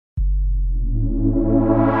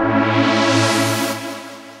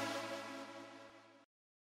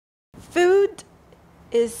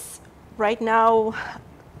is right now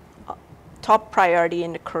top priority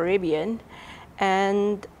in the Caribbean,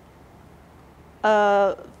 and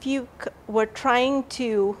we're trying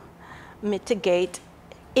to mitigate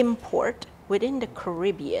import within the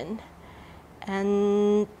Caribbean,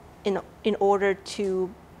 and in order to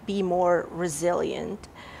be more resilient.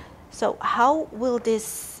 So how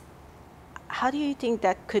do you think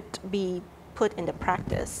that could be put into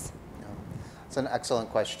practice? It's an excellent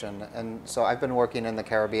question. And so I've been working in the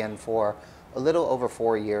Caribbean for a little over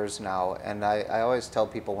 4 years now. And I always tell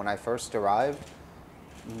people when I first arrived,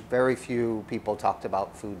 very few people talked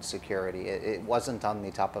about food security. It wasn't on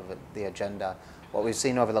the top of the agenda. What we've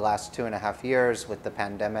seen over the last 2.5 years with the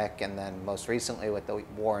pandemic, and then most recently with the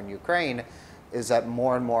war in Ukraine, is that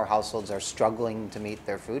more and more households are struggling to meet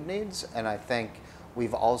their food needs. And I think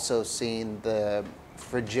we've also seen the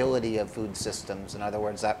fragility of food systems, in other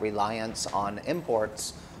words, that reliance on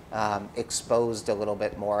imports, exposed a little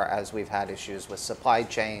bit more as we've had issues with supply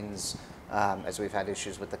chains, as we've had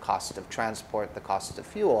issues with the cost of transport, the cost of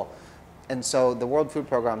fuel. And so the World Food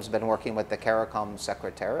Programme's been working with the CARICOM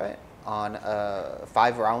Secretariat on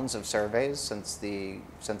 5 rounds of surveys since the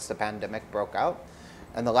pandemic broke out.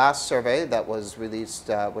 And the last survey that was released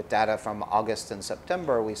with data from August and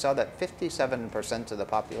September, we saw that 57% of the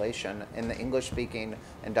population in the English-speaking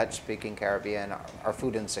and Dutch-speaking Caribbean are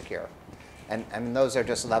food insecure. And those are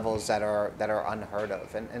just levels that are unheard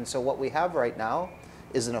of. And so what we have right now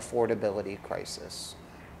is an affordability crisis.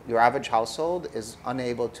 Your average household is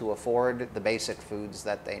unable to afford the basic foods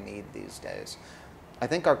that they need these days. I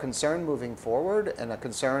think our concern moving forward, and a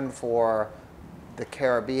concern for the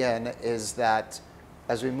Caribbean, is that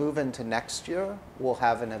as we move into next year, we'll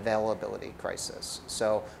have an availability crisis.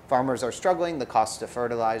 So farmers are struggling, the cost of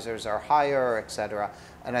fertilizers are higher, et cetera.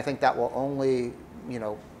 And I think that will only,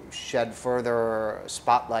 shed further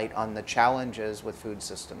spotlight on the challenges with food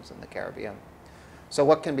systems in the Caribbean. So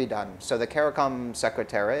what can be done? So the CARICOM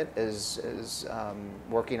Secretariat is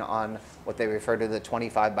working on what they refer to the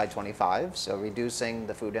 25 by 25, so reducing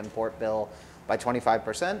the food import bill by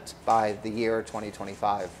 25% by the year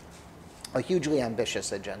 2025. A hugely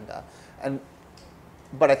ambitious agenda,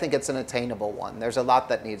 but I think it's an attainable one. There's a lot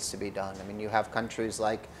that needs to be done. I mean, you have countries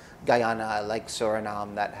like Guyana, like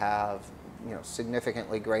Suriname, that have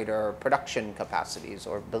significantly greater production capacities,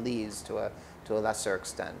 or Belize to a lesser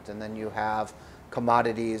extent, and then you have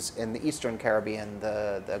commodities in the Eastern Caribbean,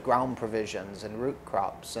 the ground provisions and root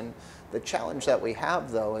crops. And the challenge that we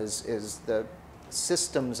have, though, is the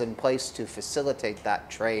systems in place to facilitate that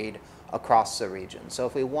trade across the region. So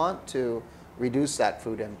if we want to reduce that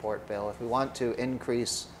food import bill, if we want to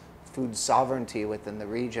increase food sovereignty within the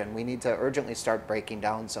region, we need to urgently start breaking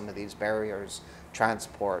down some of these barriers: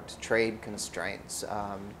 transport, trade constraints,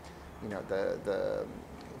 the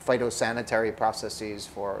phytosanitary processes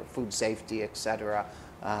for food safety, et cetera.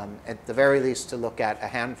 At the very least, to look at a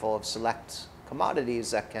handful of select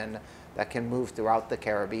commodities that can move throughout the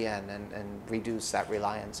Caribbean and reduce that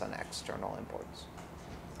reliance on external imports.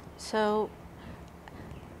 So,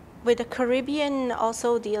 with the Caribbean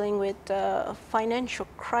also dealing with financial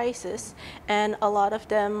crisis, and a lot of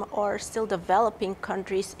them are still developing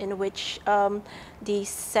countries in which the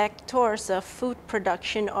sectors of food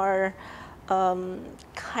production are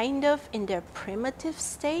kind of in their primitive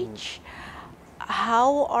stage.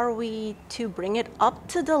 How are we to bring it up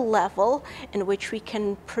to the level in which we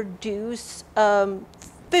can produce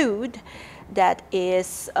food that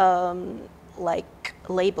is like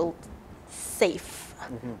labeled safe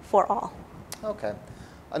for all? Okay,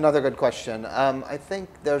 another good question. I think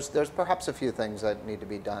there's perhaps a few things that need to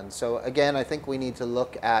be done. So again, I think we need to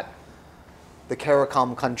look at the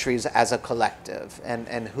CARICOM countries as a collective,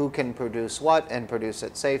 and who can produce what, and produce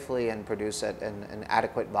it safely, and produce it in an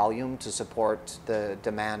adequate volume to support the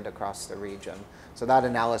demand across the region. So that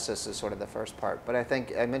analysis is sort of the first part. But I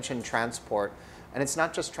think I mentioned transport, and it's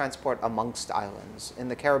not just transport amongst islands. In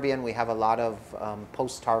the Caribbean, we have a lot of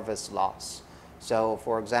post-harvest loss. So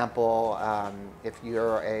for example, if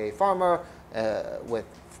you're a farmer with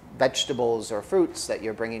vegetables or fruits that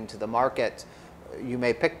you're bringing to the market, you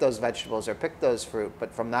may pick those vegetables or pick those fruit,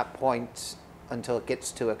 but from that point until it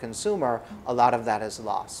gets to a consumer, a lot of that is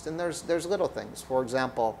lost. And there's little things. For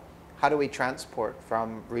example, how do we transport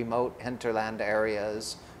from remote hinterland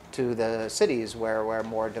areas to the cities where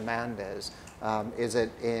more demand is? Is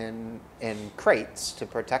it in crates to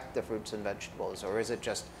protect the fruits and vegetables, or is it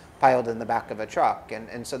just piled in the back of a truck?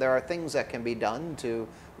 And so there are things that can be done to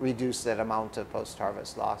reduce that amount of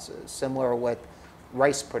post-harvest losses. Similar with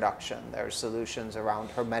rice production, there are solutions around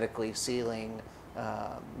hermetically sealing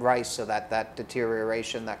rice so that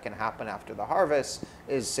deterioration that can happen after the harvest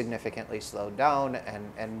is significantly slowed down,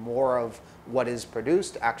 and more of what is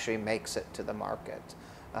produced actually makes it to the market.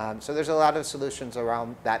 So there's a lot of solutions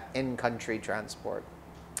around that in-country transport.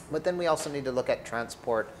 But then we also need to look at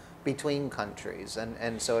transport between countries.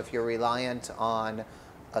 And so if you're reliant on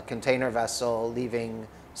a container vessel leaving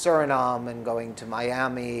Suriname and going to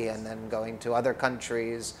Miami and then going to other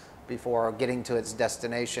countries before getting to its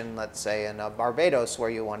destination, let's say in Barbados where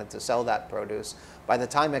you wanted to sell that produce, by the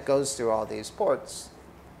time it goes through all these ports,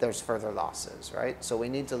 there's further losses, right? So we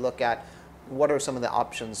need to look at what are some of the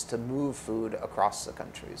options to move food across the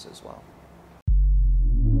countries as well.